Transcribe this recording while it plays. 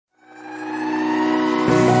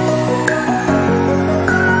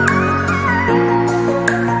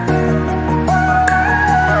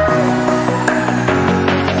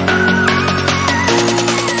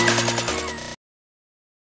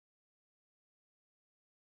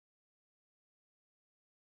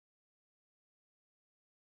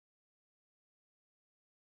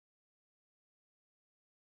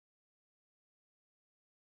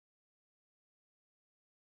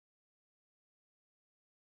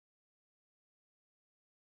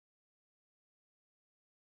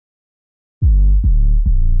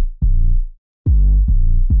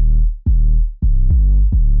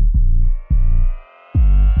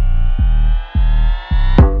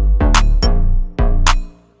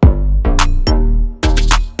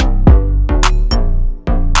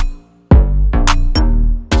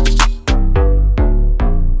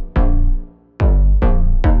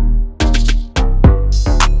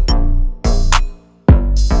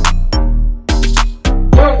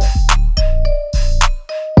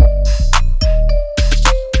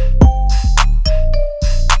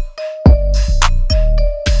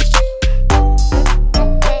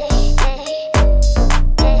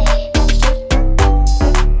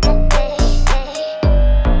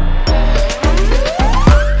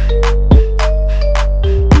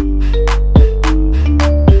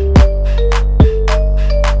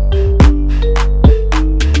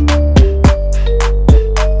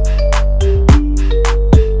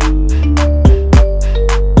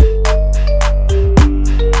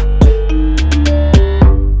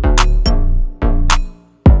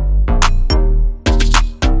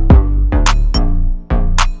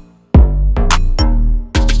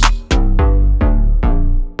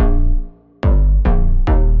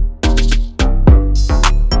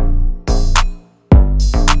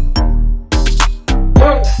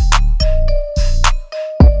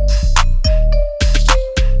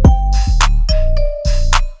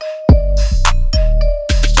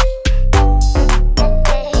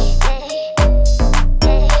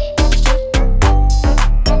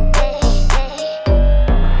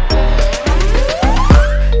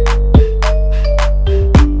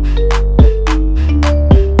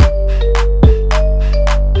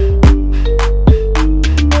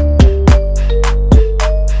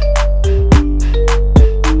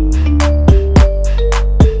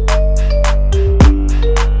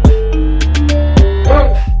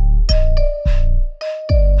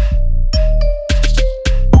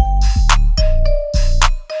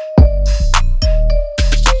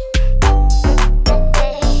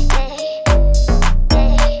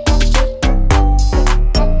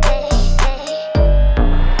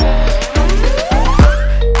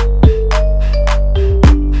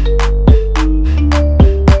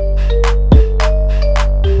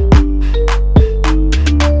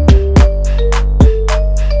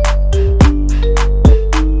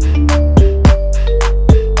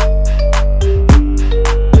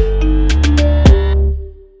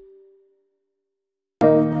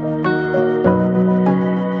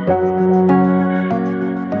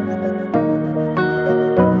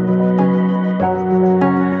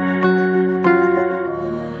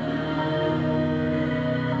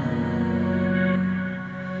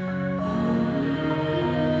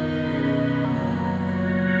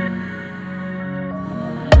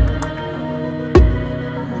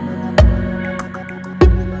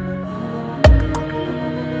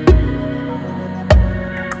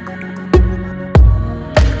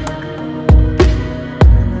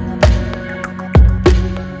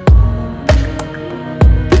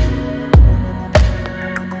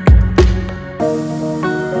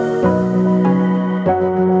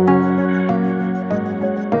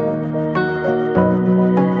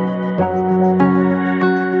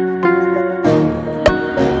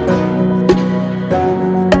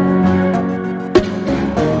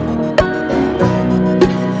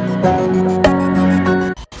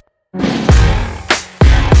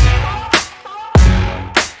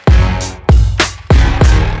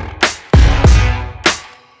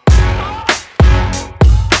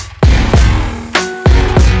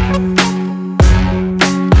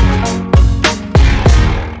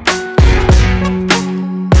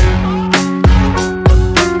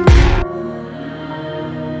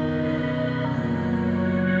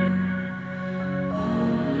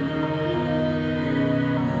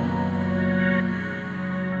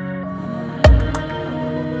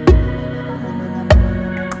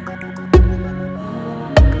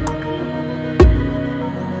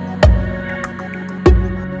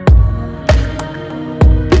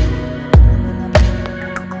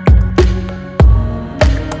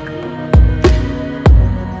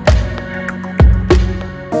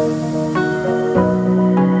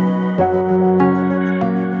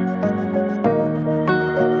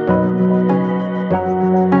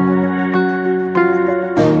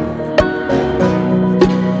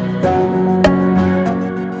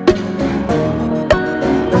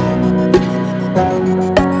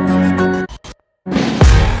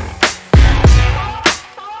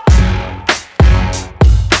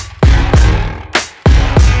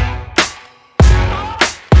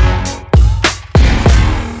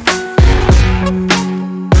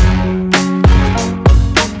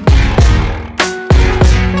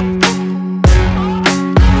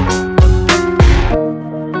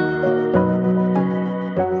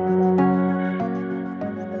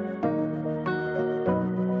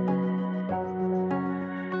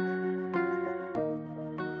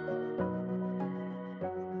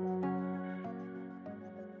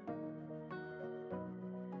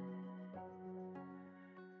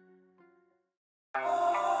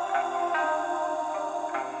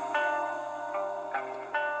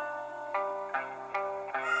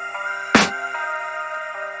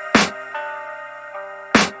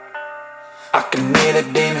I can hear the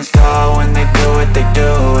demons call when they do what they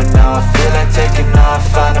do. And now I feel like taking off,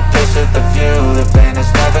 find a place with a view. The pain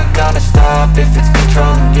is never gonna stop if it's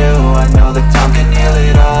controlling you. I know that time can heal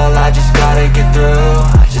it all, I just gotta get through.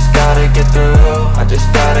 I just gotta get through, I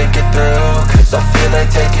just gotta get through. Cause I feel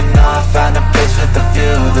like taking off, find a place with a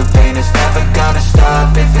view. The pain is never gonna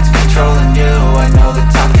stop if it's controlling you. I know that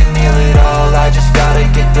time can heal it all, I just gotta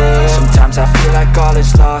get through. Sometimes I feel like all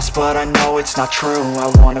is lost, but I know it's not true. I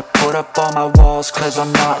wanna put up all my walls cause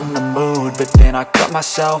I'm not in the mood, but then I cut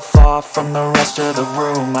myself off from the rest of the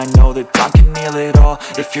room. I know that time can heal it all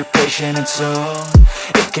if you're patient, and soon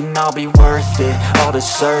it can all be worth it, all the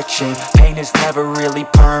searching. Pain is never really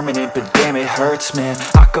permanent, but damn it hurts, man.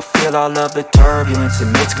 I could feel all of the turbulence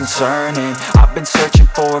and it's concerning. I've been searching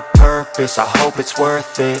for a purpose, I hope it's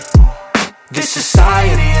worth it. This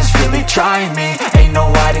society is really trying me. Ain't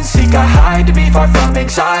no hide and seek, I hide to be far from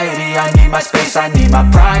anxiety. I need my space, I need my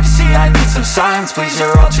privacy. I need some silence, please,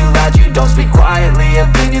 you're all too loud. You don't speak quietly,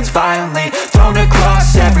 opinions violently thrown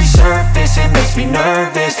across every surface. It makes me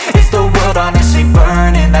nervous, is the world honestly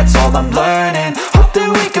burning? That's all I'm learning. Hope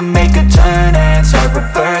that we can make a turn and start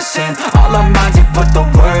reversing all our minds and put the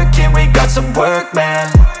work in. We got some work,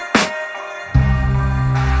 man.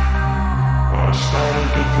 I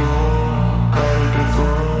started to do.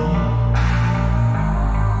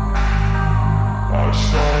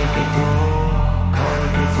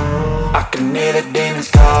 I can hear the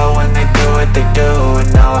demons call when they do what they do.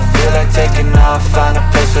 And now I feel like taking off, find a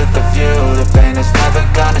place with a view. The pain is never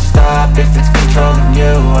gonna stop if it's controlling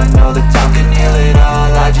you. I know that time can heal it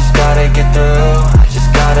all, I just gotta get through. I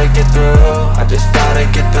just gotta get through, I just gotta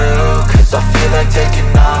get through. Cause I feel like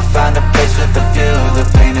taking off, find a place with a view. The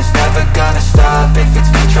pain is never gonna stop if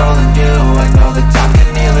it's controlling you. I know that time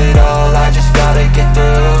can heal it all, I just gotta get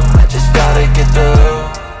through. I just gotta get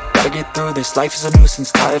through. Gotta get through this, life is a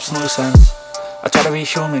nuisance, tie up some loose ends. I try to be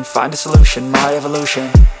human, find a solution, my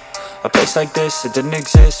evolution. A place like this, it didn't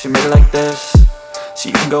exist, we made it like this. So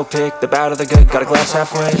you can go pick the bad or the good, got a glass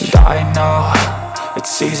half wish. I know,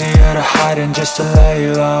 it's easier to hide than just to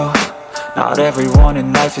lay low. Not everyone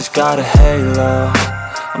in life has got a halo.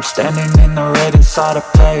 I'm standing in the red inside a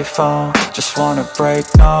payphone, just wanna break,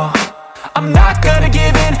 no. I'm not gonna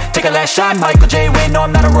give in, take a last shot, Michael J. Win. No,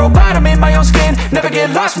 I'm not a robot, I'm in my own skin. Never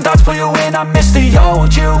get lost when thoughts pull you in. I miss the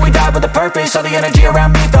old you, we died with a purpose. All the energy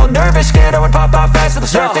around me felt nervous, scared I would pop out fast to the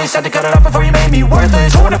surface. Had to cut it off before you made me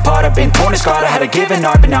worthless. Torn apart, I've been torn and scarred. I had a given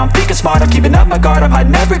art, but now I'm thinking smart. I'm keeping up my guard, I'm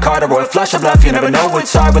hiding every card. A royal flush of bluff, you never know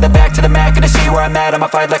what's hard. With a back to the mat, gonna see where I'm at. I'ma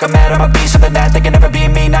fight like I'm mad, I'ma be something that they can never be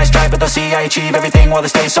me. Nice try, but they'll see I achieve everything while they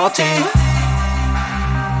stay salty.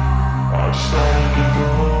 I started to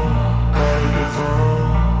do.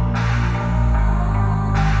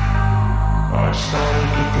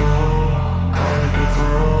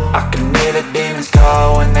 I can hear the demons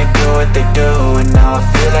call when they do what they do. And now I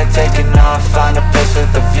feel like taking